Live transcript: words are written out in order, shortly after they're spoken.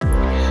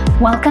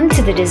Welcome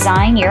to the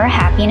Design Your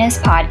Happiness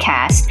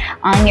podcast.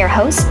 I'm your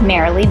host,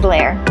 Marilee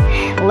Blair.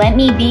 Let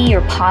me be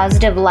your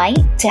positive light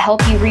to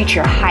help you reach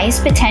your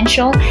highest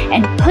potential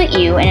and put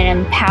you in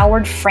an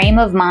empowered frame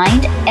of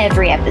mind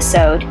every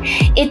episode.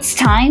 It's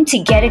time to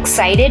get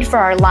excited for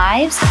our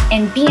lives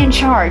and be in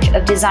charge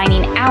of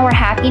designing our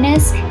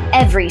happiness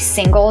every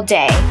single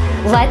day.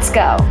 Let's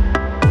go.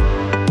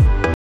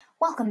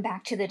 Welcome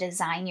back to the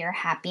Design Your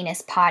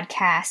Happiness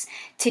podcast.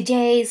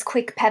 Today's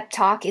quick pep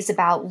talk is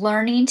about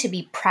learning to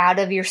be proud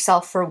of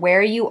yourself for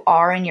where you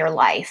are in your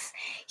life.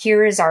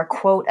 Here is our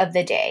quote of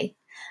the day.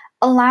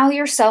 Allow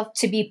yourself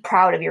to be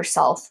proud of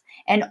yourself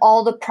and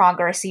all the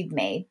progress you've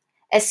made,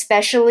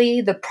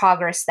 especially the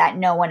progress that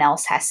no one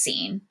else has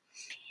seen.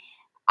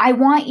 I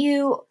want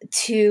you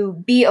to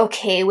be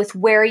okay with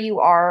where you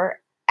are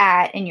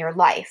at in your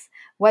life.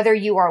 Whether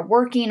you are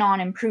working on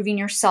improving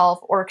yourself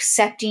or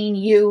accepting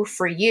you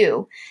for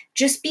you,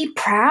 just be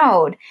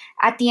proud.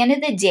 At the end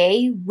of the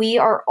day, we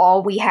are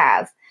all we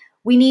have.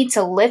 We need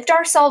to lift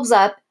ourselves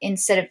up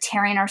instead of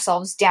tearing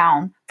ourselves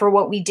down for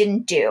what we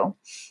didn't do.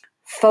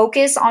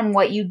 Focus on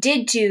what you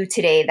did do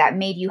today that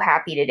made you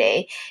happy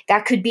today.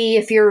 That could be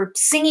if you're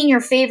singing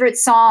your favorite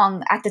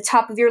song at the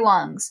top of your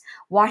lungs,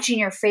 watching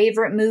your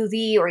favorite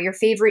movie or your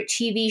favorite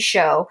TV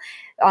show,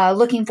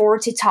 looking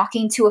forward to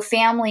talking to a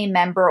family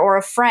member or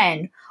a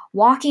friend,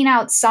 walking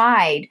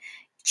outside,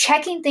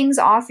 checking things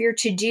off your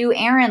to-do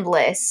errand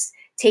list,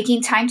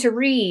 taking time to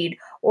read,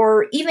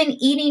 or even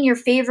eating your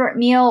favorite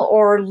meal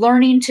or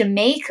learning to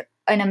make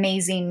an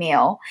amazing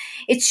meal.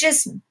 It's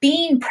just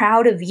being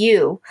proud of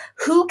you.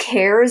 Who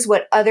cares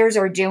what others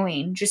are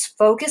doing? Just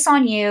focus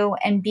on you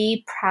and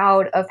be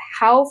proud of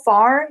how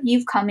far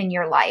you've come in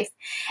your life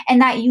and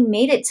that you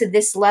made it to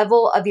this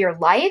level of your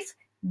life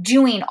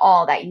doing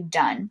all that you've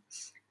done.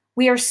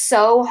 We are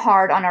so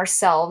hard on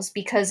ourselves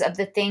because of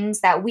the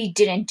things that we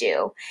didn't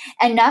do.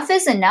 Enough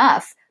is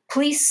enough.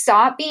 Please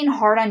stop being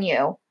hard on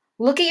you.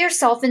 Look at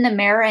yourself in the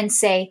mirror and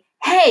say,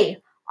 hey,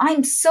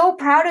 I'm so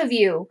proud of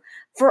you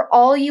for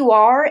all you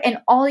are and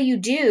all you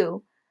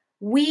do.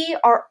 We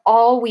are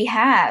all we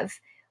have.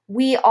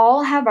 We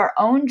all have our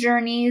own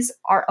journeys,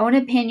 our own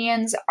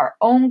opinions, our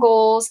own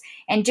goals,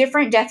 and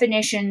different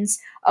definitions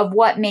of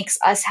what makes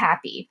us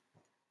happy.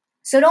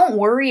 So don't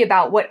worry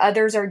about what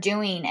others are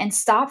doing and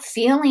stop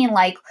feeling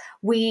like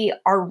we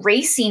are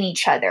racing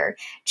each other.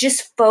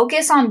 Just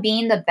focus on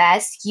being the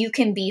best you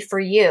can be for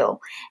you.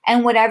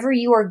 And whatever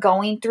you are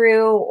going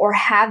through or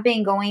have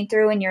been going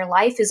through in your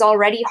life is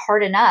already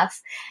hard enough.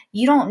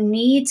 You don't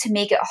need to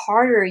make it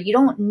harder. You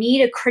don't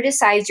need to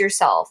criticize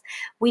yourself.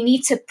 We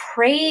need to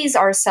praise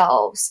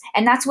ourselves.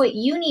 And that's what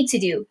you need to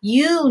do.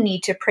 You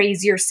need to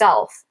praise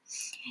yourself.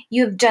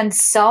 You have done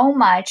so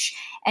much,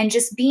 and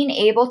just being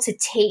able to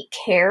take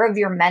care of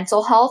your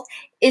mental health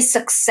is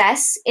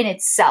success in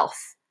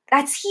itself.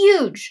 That's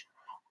huge.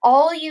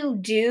 All you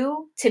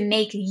do to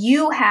make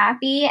you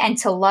happy and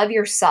to love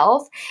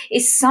yourself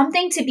is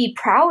something to be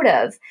proud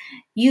of.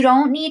 You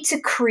don't need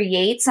to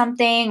create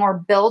something or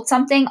build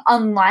something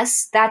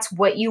unless that's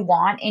what you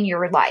want in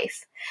your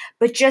life.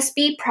 But just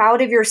be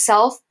proud of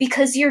yourself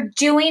because you're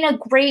doing a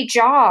great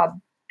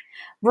job.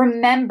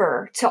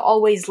 Remember to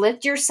always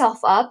lift yourself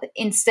up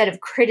instead of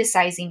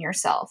criticizing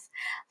yourself.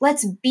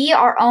 Let's be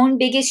our own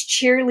biggest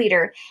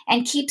cheerleader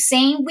and keep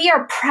saying we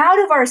are proud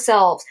of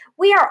ourselves.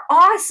 We are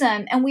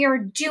awesome and we are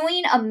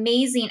doing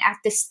amazing at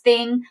this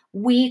thing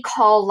we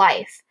call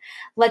life.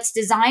 Let's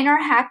design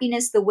our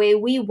happiness the way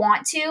we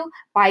want to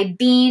by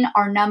being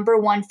our number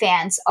one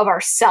fans of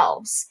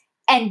ourselves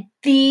and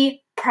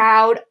be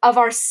proud of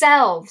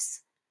ourselves.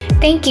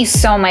 Thank you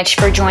so much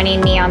for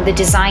joining me on the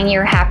Design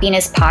Your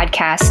Happiness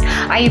podcast.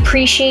 I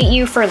appreciate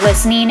you for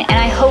listening and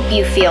I hope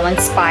you feel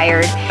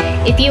inspired.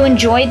 If you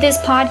enjoyed this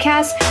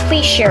podcast,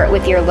 please share it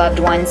with your loved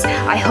ones.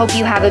 I hope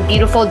you have a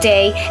beautiful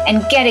day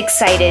and get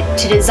excited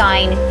to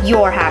design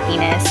your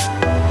happiness.